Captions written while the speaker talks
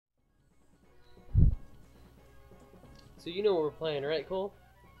So you know what we're playing, right, Cole?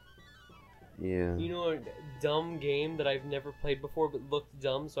 Yeah. You know a dumb game that I've never played before but looked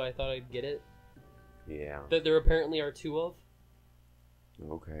dumb, so I thought I'd get it? Yeah. That there apparently are two of?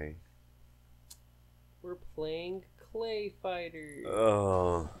 Okay. We're playing Clay Fighter.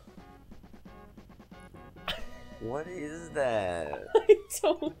 What is that? I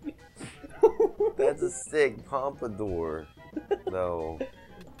don't know. That's a sick pompadour, though.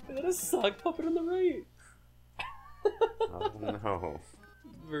 Is that a sock puppet on the right? Oh no.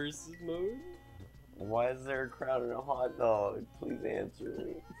 Versus mode? Why is there a crowd and a hot dog? Please answer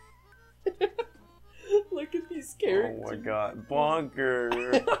me. Look at these characters. Oh my god. Bonker!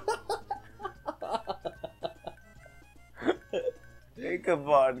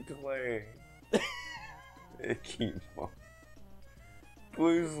 Ichabod Clay. Icky Bonker.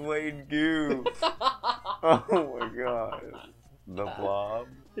 Blue Suede Goo. Oh my god. The Blob.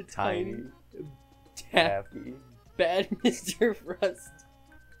 The Tiny. Taffy. Taffy. Bad Mr. Frost.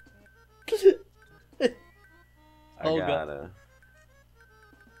 I gotta.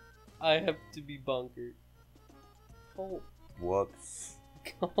 I have to be bunkered. Oh. Whoops.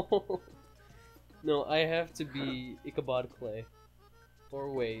 No, I have to be Ichabod Clay. Or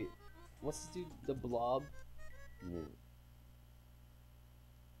wait. What's this dude? The Blob? Yeah.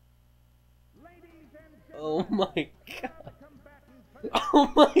 Oh my god.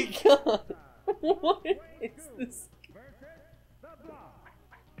 Oh my god. What is this?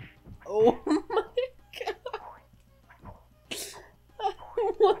 Oh my god.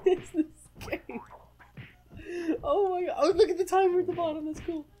 What is this game? Oh my god. Oh, look at the timer at the bottom. That's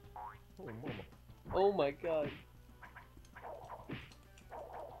cool. Oh my god.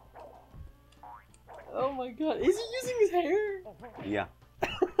 Oh my god. Is he using his hair? Yeah.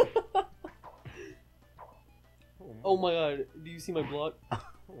 Oh my god. Do you see my block?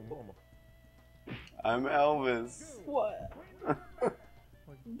 I'm Elvis. What?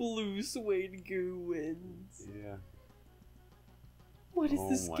 Blue Suede Goo wins. Yeah. What is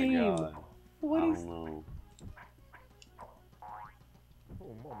this my game? God. What I is? don't know.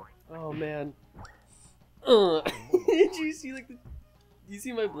 Oh man. Did you see like the? Do you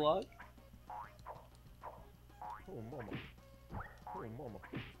see my block?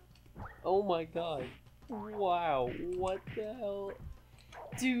 Oh my god. Wow. What the hell?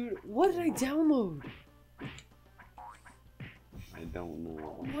 Dude, what did I download? I don't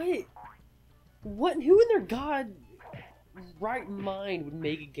know. What? What? Who in their god right mind would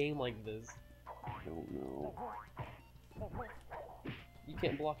make a game like this? I don't know. You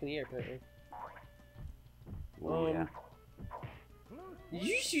can't block in the air, apparently. Well, yeah. Did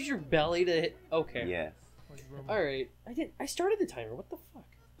you just use your belly to hit? Okay. Yes. Alright. I started the timer. What the fuck?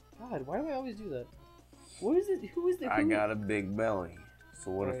 God, why do I always do that? What is it? Who is it? I got a big belly.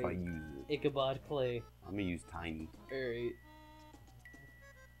 So what if I Right. use it? Ichabod Clay. I'm gonna use Tiny. Alright.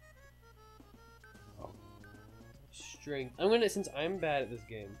 Oh. Strength. I'm gonna, since I'm bad at this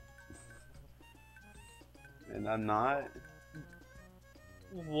game. And I'm not?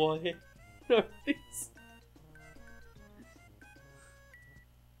 What are these?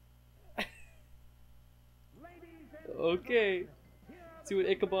 Okay. See what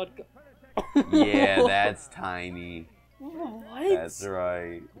Ichabod. Yeah, that's Tiny. What? That's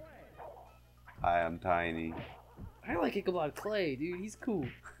right. Hi, I'm Tiny. I like Ichabod Clay, dude. He's cool.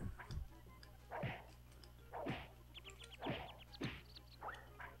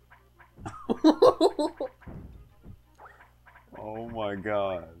 Oh my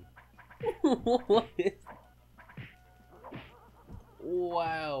god. What is...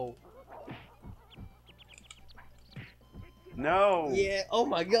 Wow. No! Yeah. Oh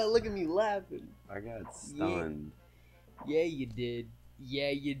my god. Look at me laughing. I got stunned. Yeah, you did. Yeah,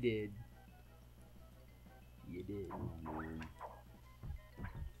 you did. You did. Oh, man.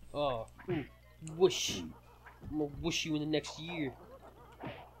 Oh. Ooh. Whoosh. I'm gonna whoosh you in the next year.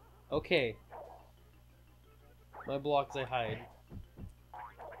 Okay. My blocks I hide.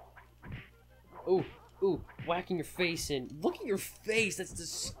 Ooh. Ooh. Whacking your face in. Look at your face. That's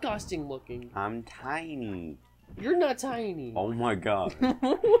disgusting looking. I'm tiny. You're not tiny. Oh my god. What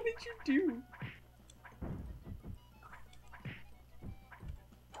did you do?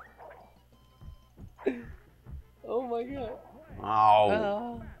 Oh my god.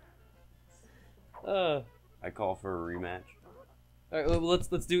 Oh. I call for a rematch. Alright, well,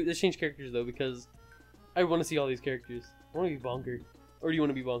 let's change characters though, because I want to see all these characters. I want to be Bonker. Or do you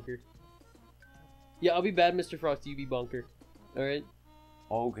want to be Bonker? Yeah, I'll be Bad Mr. Frost, you be Bonker. Alright?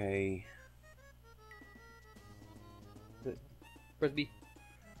 Okay. Press B.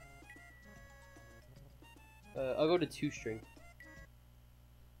 I'll go to 2 string.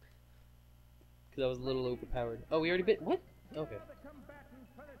 Because I was a little overpowered. Oh, we already bit. What? Okay.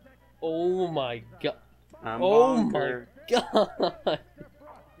 Oh my god. Oh my god.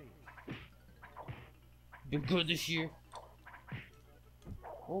 Been good this year.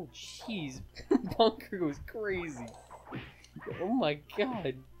 Oh jeez. Bunker goes crazy. Oh my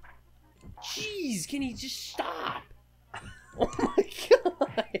god. Jeez, can he just stop? Oh my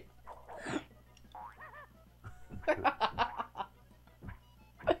god.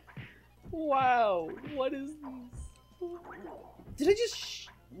 Wow, what is this? Did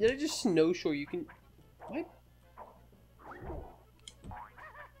I just snow shore? You can what?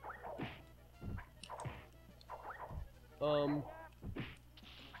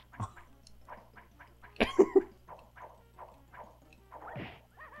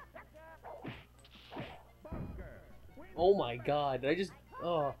 Oh my god, did I just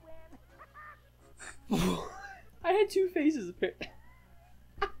oh I had two faces apparently.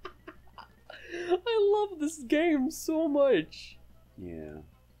 I love this game so much. Yeah.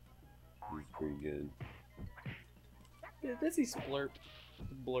 He's pretty good. Yeah, does he splurp?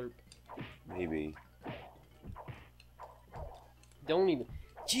 Blurp. Maybe. Don't even.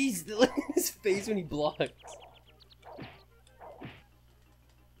 Jeez, look at his face when he blocks.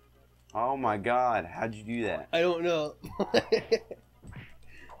 Oh my god, how'd you do that? I don't know.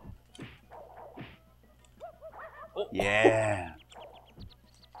 Oh. Yeah.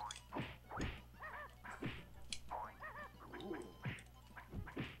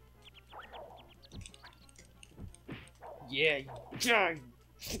 Yeah, you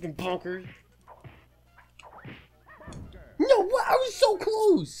fucking bunkers. No, what? I was so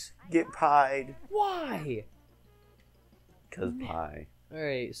close. Get pied. Why? Cause pie. All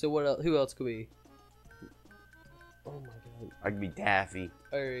right. So what else? Who else could we? Oh my god. I could be Daffy.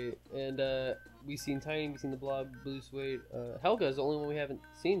 All right, and we seen Tiny, we seen the Blob, Blue Suede. Helga is the only one we haven't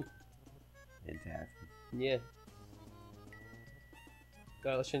seen. And Daffy. Yeah.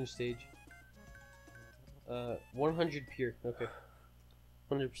 Alright, let's change stage. 100 pure. Okay.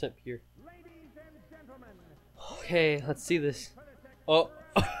 100% pure. Okay, let's see this. Oh.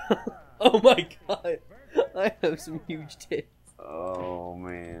 Oh my god. I have some huge tits. Oh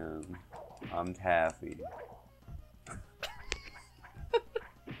man. I'm Taffy.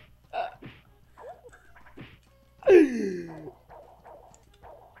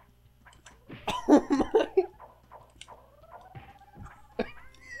 Oh my.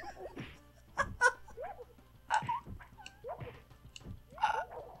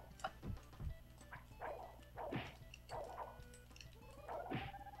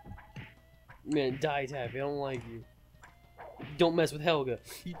 Man, die Taffy, I don't like you. Don't mess with Helga.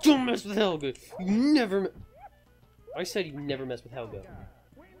 You don't mess with Helga. You never I said you never mess with Helga.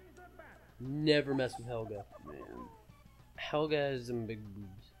 Never mess with Helga. Man. Helga has some big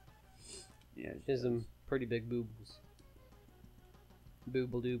boobs. Yeah. She has some pretty big boobles.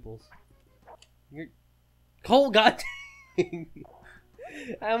 Booble doobles. You're Cole, god dang.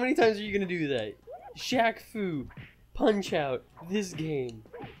 How many times are you gonna do that? Shaq Fu, Punch Out, this game.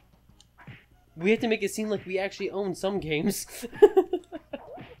 We have to make it seem like we actually own some games.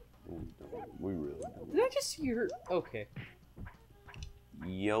 We really don't. Did I just see her? Okay.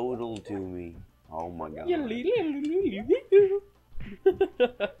 Yodel to me. Oh my god.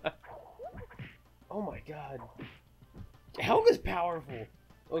 Oh my god. Helga's powerful.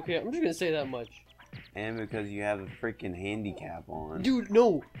 Okay, I'm just gonna say that much. And because you have a freaking handicap on. Dude,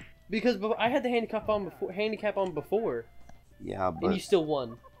 no. Because I had the handicap on before. Yeah, but... And you still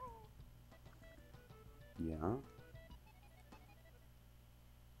won. Yeah.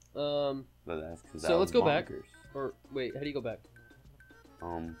 But that's because so let's go back. Or wait, how do you go back?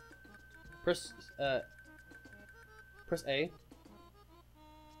 Press A.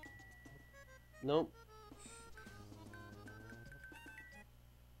 Nope.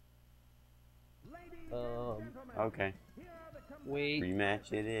 Okay. Wait.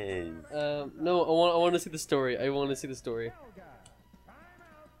 Rematch it is. No, I want to see the story. I want to see the story.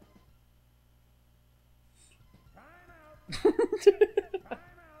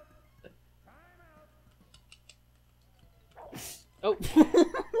 Oh.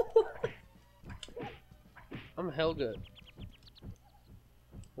 I'm Helga.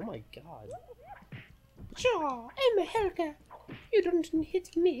 Oh my god. Sure, I'm Helga. You don't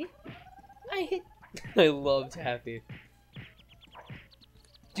hit me. I hit. I love Taffy.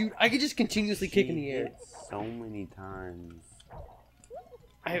 Dude, I could just continuously kick in the air. Hit so many times.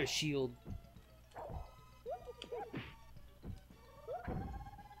 I have a shield.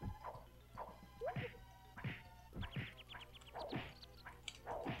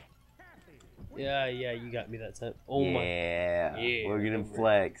 Yeah, you got me that time. Oh my. Yeah. Yeah, Look at him over.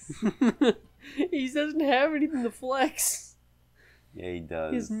 flex. He doesn't have anything to flex. Yeah, he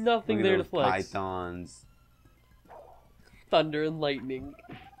does. He has nothing Look at there to those flex. pythons. Thunder and lightning.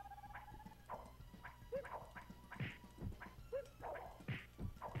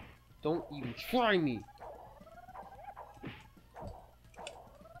 Don't even try me.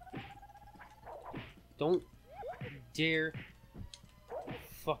 Don't dare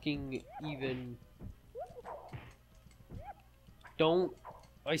fucking even. Don't.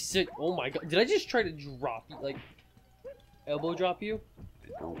 I said, oh my god. Did I just try to drop you? Like, elbow drop you? I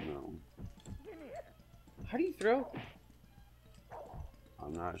don't know. How do you throw?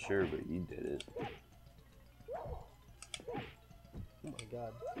 I'm not sure, but you did it. Oh my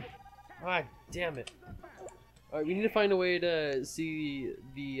god. Ah, damn it. Alright, we need to find a way to see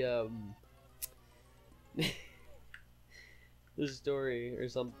the the story or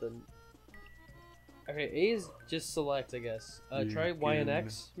something. Okay, A is just select, I guess. Try Y and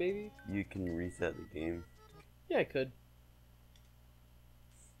X, maybe? You can reset the game. Yeah, I could.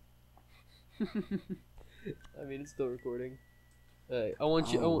 I mean, it's still recording. Alright, I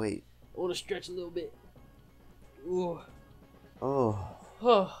want you. Oh, wait. I want to stretch a little bit. Ooh. Oh.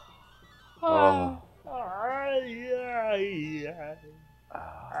 Oh. Oh.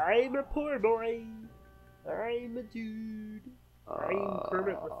 I'm a poor boy. I'm a dude. I'm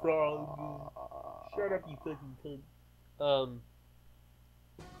Kermit the Frog. Shut up, you fucking cunt.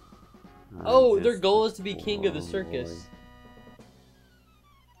 Oh, their goal is to be king of the circus.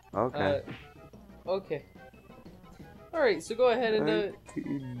 Okay. Okay. Alright, so go ahead and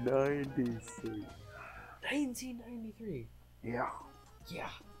 1993. 1993. Yeah. Yeah.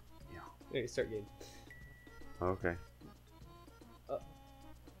 Okay, start game. Okay.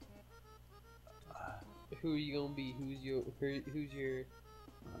 Who are you gonna be? Who's your?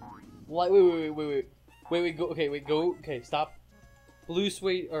 Wait. Go. Okay, wait. Go. Okay, stop. Blue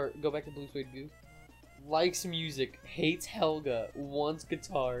suede or go back to blue suede goo. Likes music, hates Helga, wants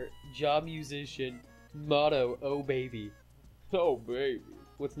guitar, job musician, motto, oh baby. Oh baby.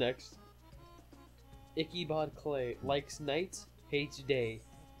 What's next? Ichabod Clay, likes night, hates day,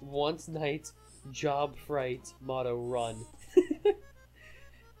 wants night, job fright, motto run.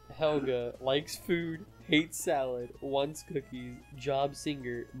 Helga, likes food, hates salad, wants cookies, job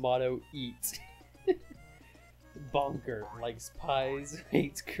singer, motto eat. Bonker, likes pies,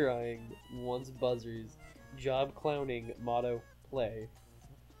 hates crying, wants buzzers, job clowning, motto play.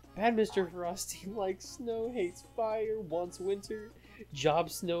 Bad Mr. Frosty likes snow, hates fire, wants winter, job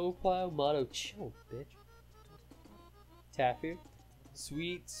snowplow, motto chill, bitch. Taffy,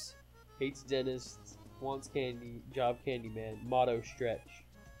 sweets, hates dentists, wants candy, job candyman, motto stretch.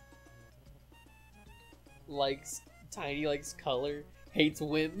 Tiny likes color, hates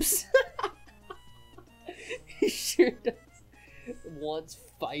wimps. He sure does. Wants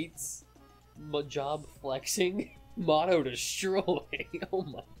fights, job flexing, motto destroy. Oh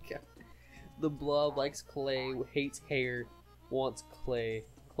my god. The Blob likes clay, hates hair, wants clay,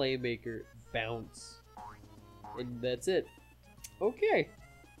 claymaker, bounce. And that's it. Okay.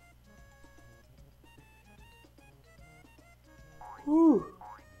 Whew.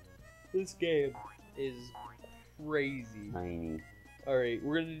 This game is crazy. Tiny. Alright,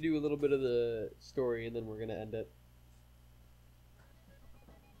 we're gonna do a little bit of the story and then we're gonna end it.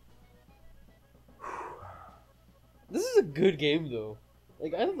 This is a good game though.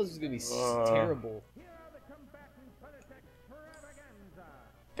 Like, I thought this was gonna be terrible.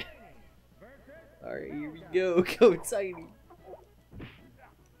 Alright, here we go. Go Tiny.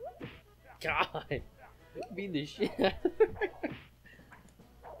 God. Beat the shit out of her.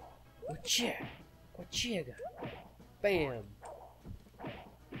 Whatcha? Bam.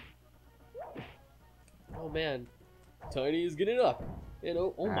 Oh man. Tiny is getting up. And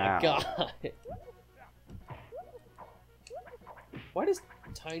oh my god. Why does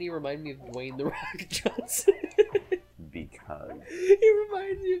Tiny remind me of Dwayne The Rock Johnson? Because. He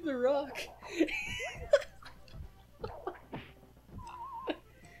reminds me of The Rock.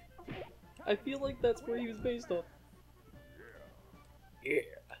 I feel like that's where he was based on. Yeah.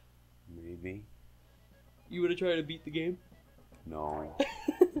 Maybe. You wanna try to beat the game? No.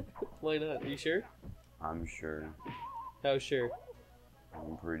 Why not? Are you sure? I'm sure. How sure?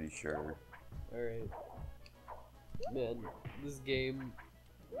 I'm pretty sure. Alright. Man, this game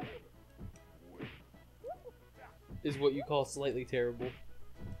is what you call slightly terrible.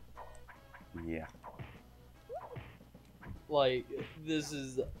 Yeah. Like, this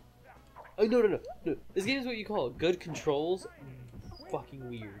is... Oh, no. This game is what you call good controls. Fucking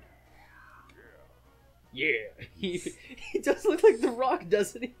weird. Yeah. He does look like The Rock,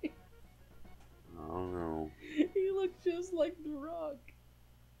 doesn't he? don't know. He looks just like The Rock.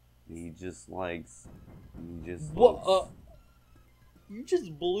 He just likes. What? Looks, You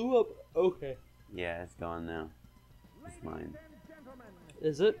just blew up. Okay. yeah, it's gone now. It's mine.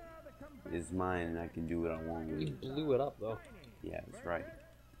 Is it? It's mine, and I can do what I want with You it. blew it up though. Yeah, that's right.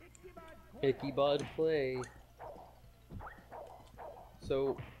 Ichabod play.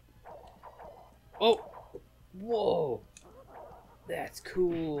 So. Oh! Whoa! That's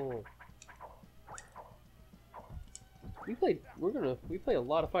cool. We play a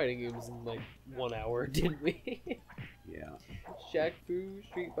lot of fighting games in like 1 hour, didn't we? Yeah. Shaq Fu,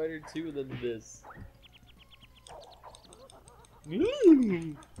 Street Fighter 2, and then this.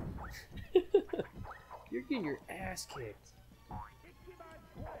 You're getting your ass kicked.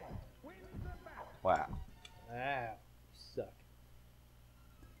 Wow. Ah, you suck.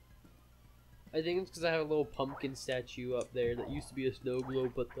 I think it's because I have a little pumpkin statue up there that used to be a snow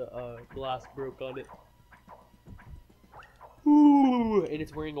globe, but the glass broke on it. Ooh, and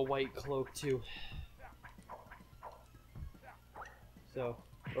it's wearing a white cloak too. So,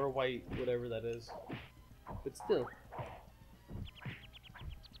 or white, whatever that is. But still.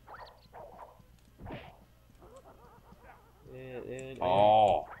 And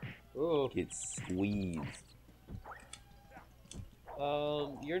Oh, oh. get squeezed.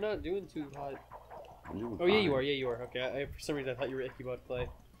 You're not doing too hot. I'm doing Oh yeah, fine. you are. Yeah, you are. Okay, for some reason I thought you were Ichabod play.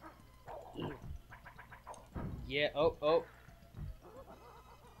 Yeah. Oh.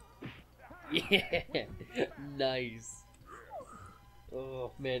 Yeah. Nice.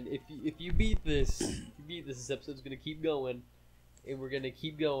 Oh man, if you beat this, this episode's gonna keep going, and we're gonna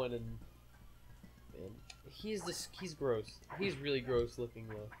keep going. And man, he's gross. He's really gross looking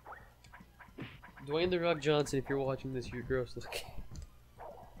though. Dwayne the Rock Johnson, if you're watching this, you're gross looking.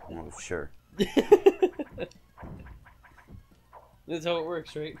 Oh, sure. That's how it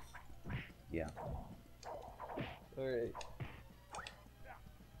works, right? Yeah. Alright.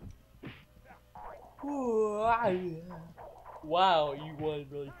 Wow, you won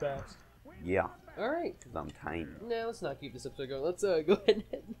really fast. Yeah. Alright. Because I'm tiny. Now let's not keep this episode going. Let's go ahead and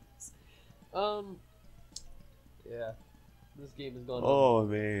end this. Yeah. This game has gone on. Oh,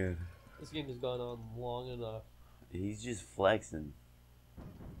 man. This game has gone on long enough. He's just flexing.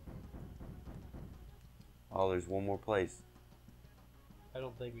 Oh, there's one more place. I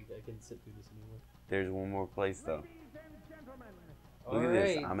don't think I can sit through this anymore. There's one more place, though. Look at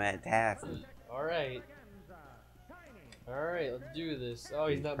this. I'm at Taffy. Alright. Alright, let's do this. Oh,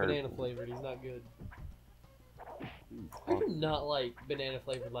 he's not purple. banana flavored. He's not good. I do not like banana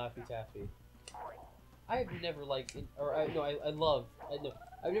flavored Laffy Taffy. I've never liked, I've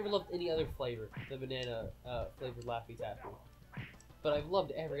never loved any other flavor than banana flavored Laffy Taffy. But I've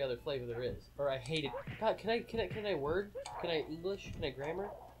loved every other flavor there is. Or I hate it. God, can I word? Can I English? Can I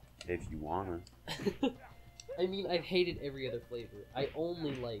grammar? If you wanna. I mean, I've hated every other flavor. I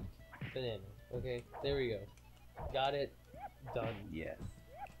only like banana. Okay, there we go. Got it. Done. Yes.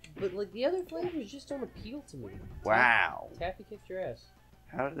 But like the other flavors just don't appeal to me. Wow. Taffy kicked your ass.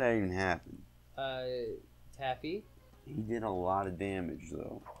 How did that even happen? Taffy He did a lot of damage,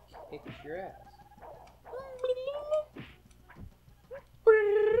 though. kicked your ass.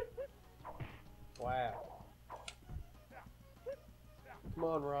 Wow. Come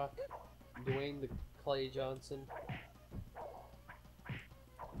on, Rock. Dwayne the Clay Johnson.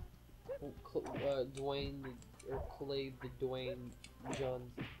 Dwayne the, or Clay the Dwayne John.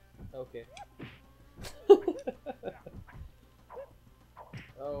 Okay.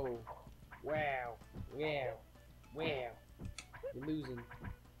 Oh. Wow. Wow. Wow. You're losing.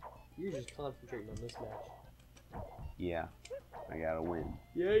 You're just concentrating on this match. Yeah. I gotta win.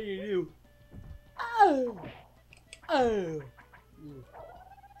 Yeah, you do. Oh! Oh! I'm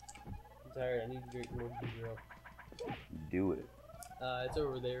tired. I need to drink more ginger ale. Do it. It's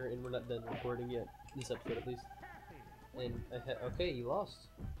over there, and we're not done recording yet. This episode, at least. And okay, you lost.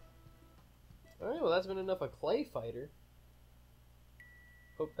 All right, well, that's been enough of Clay Fighter.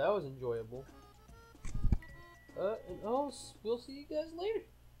 Hope that was enjoyable. And we'll see you guys later.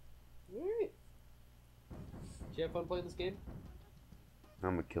 All right. Did you have fun playing this game?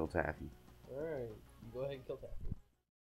 I'm gonna kill Taffy. All right, you go ahead and kill Taffy.